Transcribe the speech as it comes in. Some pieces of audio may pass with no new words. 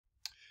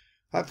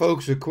Hi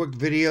folks, a quick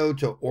video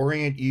to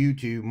orient you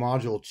to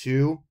Module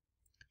 2.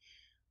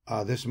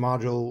 This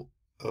module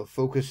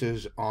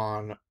focuses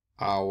on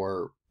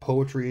our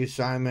poetry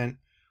assignment,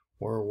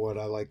 or what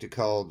I like to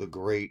call the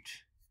Great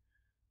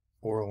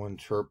Oral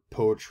Interp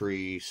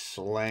Poetry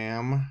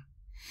Slam,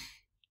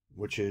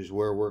 which is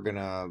where we're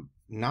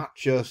not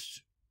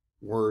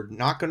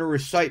going to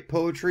recite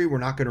poetry, we're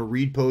not going to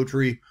read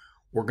poetry,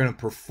 we're going to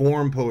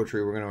perform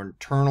poetry, we're going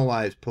to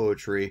internalize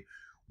poetry.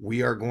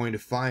 We are going to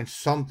find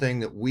something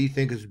that we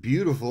think is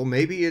beautiful.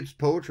 Maybe it's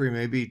poetry.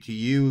 Maybe to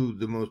you,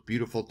 the most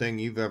beautiful thing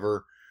you've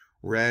ever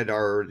read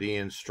are the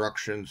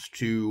instructions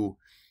to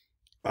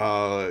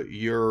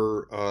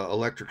your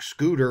electric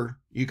scooter.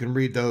 You can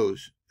read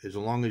those as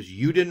long as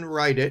you didn't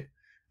write it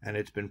and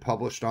it's been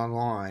published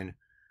online.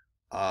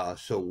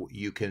 So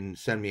you can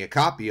send me a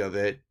copy of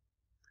it.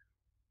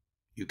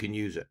 You can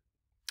use it.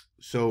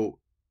 So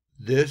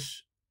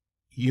this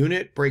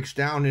unit breaks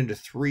down into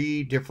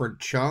 3 different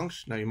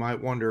chunks. Now you might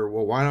wonder,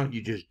 well, why don't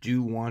you just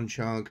do one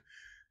chunk,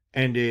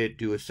 end it,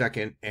 do a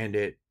second, end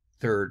it,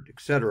 third,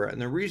 etc. And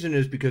the reason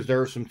is because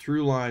there are some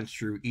through lines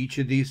through each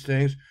of these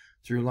things.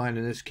 Through line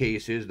in this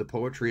case is the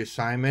poetry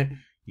assignment,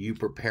 you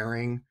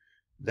preparing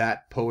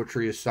that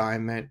poetry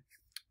assignment,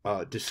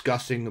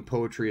 discussing the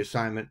poetry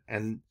assignment,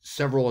 and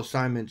several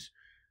assignments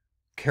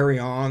carry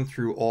on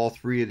through all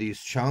 3 of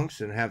these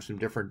chunks and have some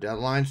different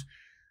deadlines.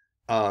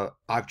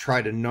 I've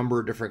tried a number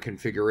of different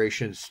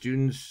configurations.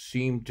 Students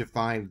seem to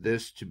find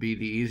this to be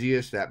the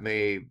easiest. That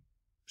may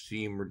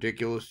seem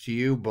ridiculous to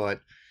you,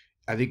 but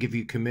I think if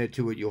you commit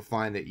to it, you'll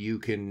find that you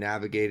can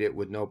navigate it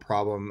with no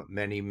problem.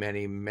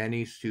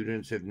 Many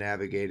students have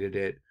navigated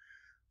it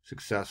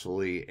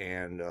successfully,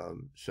 and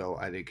so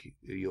I think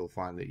you'll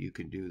find that you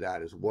can do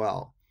that as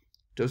well.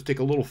 It does take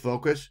a little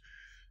focus.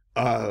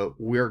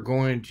 We're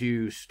going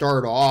to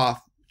start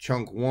off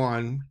chunk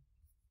 1.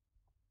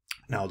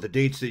 Now, the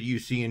dates that you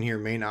see in here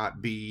may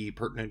not be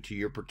pertinent to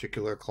your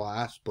particular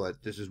class,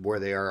 but this is where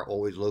they are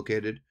always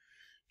located.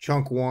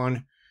 Chunk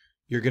 1,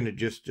 you're going to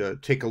just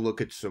take a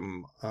look at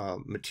some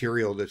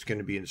material that's going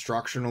to be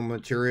instructional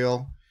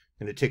material.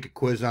 Going to take a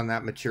quiz on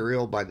that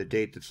material by the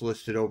date that's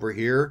listed over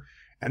here.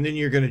 And then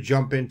you're going to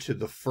jump into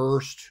the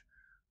first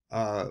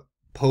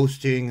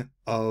posting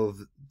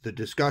of the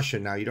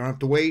discussion. Now, you don't have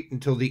to wait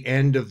until the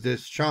end of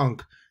this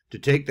chunk to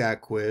take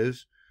that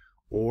quiz,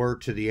 or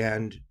to the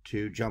end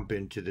to jump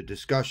into the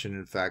discussion.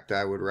 In fact,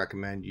 I would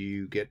recommend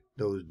you get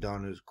those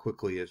done as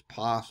quickly as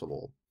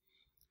possible.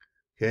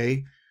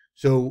 Okay,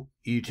 so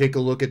you take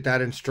a look at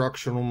that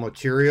instructional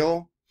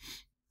material,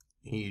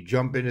 you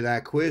jump into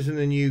that quiz, and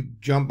then you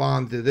jump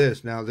on to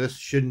this. Now, this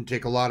shouldn't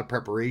take a lot of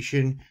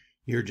preparation.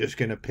 You're just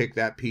going to pick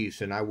that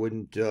piece, and I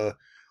wouldn't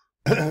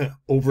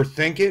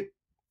overthink it.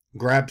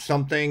 Grab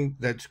something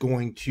that's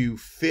going to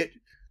fit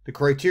the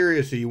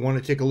criteria. So you want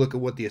to take a look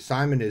at what the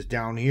assignment is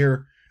down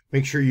here.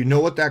 Make sure you know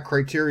what that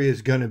criteria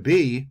is going to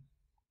be.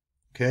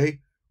 Okay,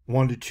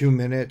 1 to 2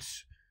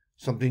 minutes,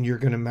 something you're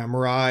going to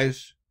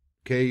memorize.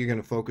 Okay, you're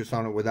going to focus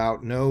on it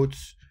without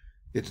notes.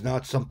 It's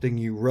not something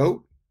you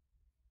wrote.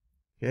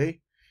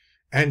 Okay,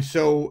 and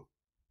so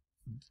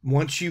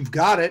once you've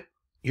got it,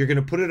 you're going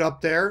to put it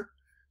up there.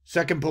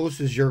 Second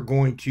post is you're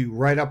going to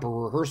write up a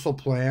rehearsal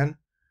plan.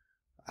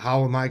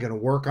 How am I going to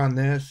work on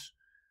this?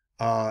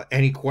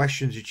 Any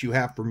questions that you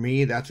have for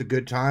me, that's a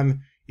good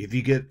time. If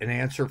you get an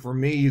answer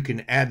from me, you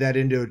can add that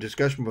into a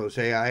discussion post.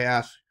 Hey, I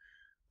asked,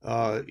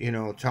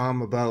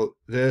 Tom about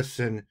this,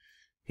 and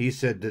he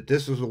said that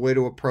this was the way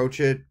to approach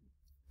it.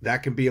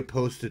 That can be a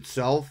post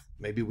itself.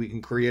 Maybe we can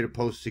create a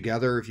post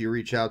together if you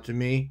reach out to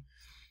me.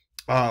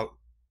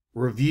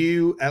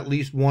 Review at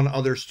least one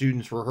other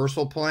student's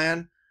rehearsal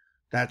plan.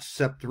 That's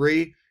step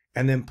 3.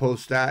 And then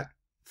post that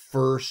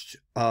first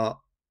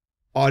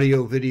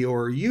audio, video,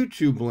 or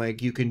YouTube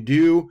link. You can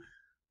do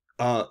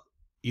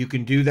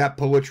that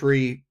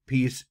poetry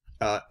piece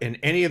in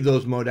any of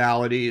those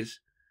modalities,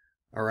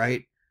 all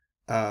right?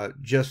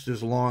 Just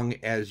as long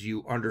as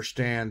you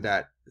understand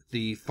that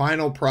the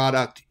final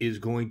product is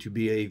going to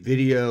be a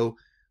video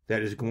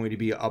that is going to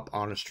be up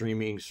on a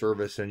streaming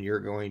service, and you're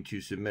going to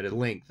submit a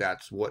link.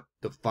 That's what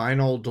the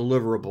final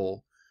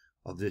deliverable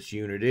of this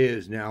unit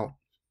is. Now,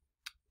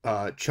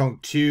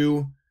 chunk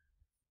 2,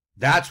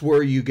 that's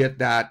where you get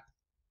that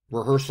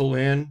rehearsal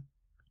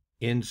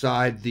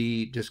inside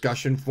the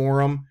discussion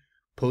forum.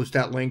 Post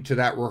that link to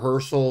that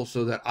rehearsal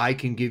so that I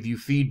can give you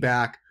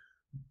feedback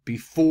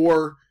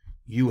before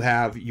you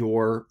have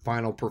your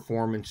final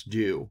performance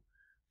due.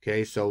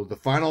 Okay, so the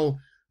final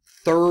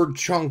 3rd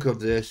chunk of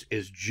this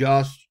is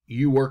just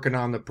you working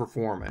on the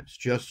performance,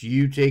 just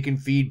you taking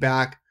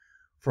feedback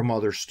from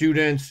other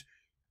students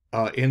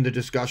in the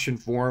discussion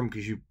forum,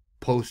 because you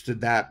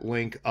posted that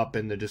link up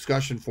in the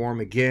discussion forum.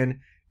 Again,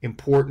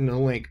 important to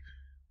link.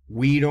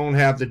 We don't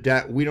have the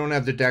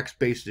deck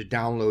space to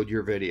download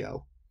your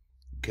video.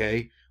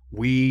 Okay,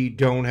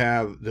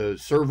 the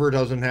server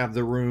doesn't have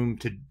the room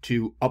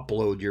to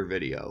upload your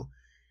video.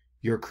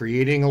 You're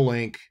creating a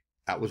link.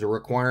 That was a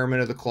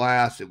requirement of the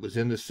class. It was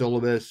in the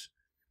syllabus.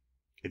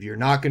 If you're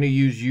not going to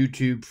use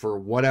YouTube for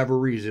whatever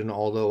reason,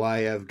 although I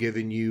have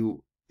given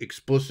you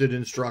explicit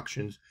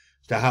instructions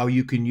as to how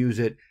you can use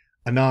it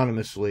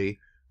anonymously.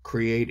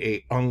 Create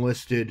a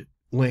unlisted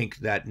link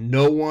that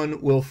no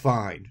one will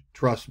find,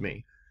 trust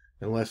me,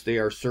 unless they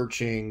are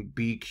searching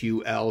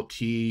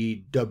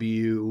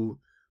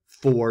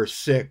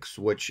BQLTW46,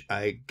 which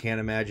I can't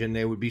imagine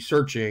they would be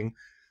searching.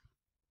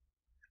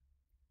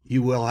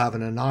 You will have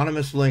an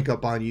anonymous link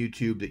up on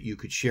YouTube that you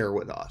could share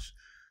with us.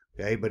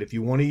 Okay, but if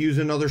you want to use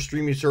another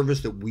streaming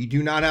service that we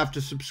do not have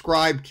to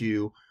subscribe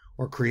to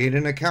or create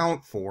an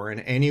account for in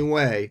any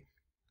way,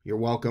 you're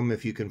welcome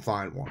if you can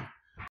find one.